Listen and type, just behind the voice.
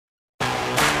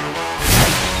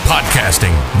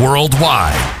Podcasting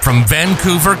worldwide from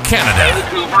Vancouver, Canada.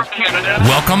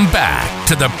 Welcome back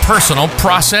to the Personal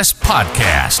Process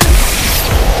Podcast.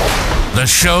 The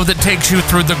show that takes you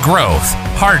through the growth,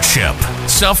 hardship,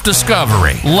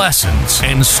 self-discovery, lessons,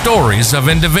 and stories of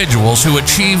individuals who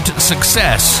achieved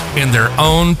success in their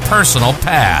own personal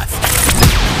path.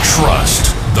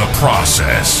 Trust the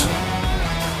process.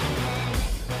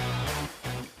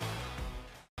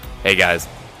 Hey guys,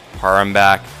 I'm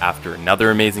back after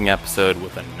another amazing episode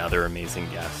with another amazing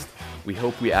guest. We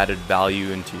hope we added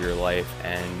value into your life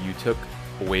and you took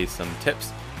away some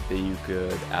tips that you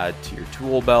could add to your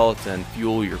tool belt and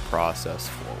fuel your process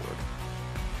forward.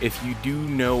 If you do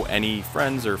know any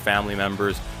friends or family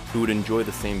members who would enjoy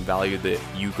the same value that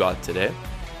you got today,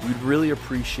 we'd really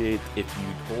appreciate if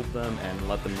you told them and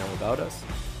let them know about us.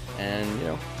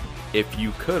 And if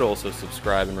you could also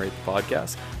subscribe and rate the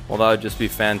podcast, well, that would just be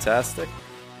fantastic.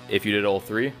 If you did all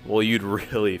three, well, you'd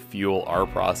really fuel our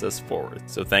process forward.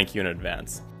 So thank you in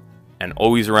advance. And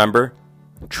always remember,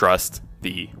 trust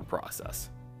the process.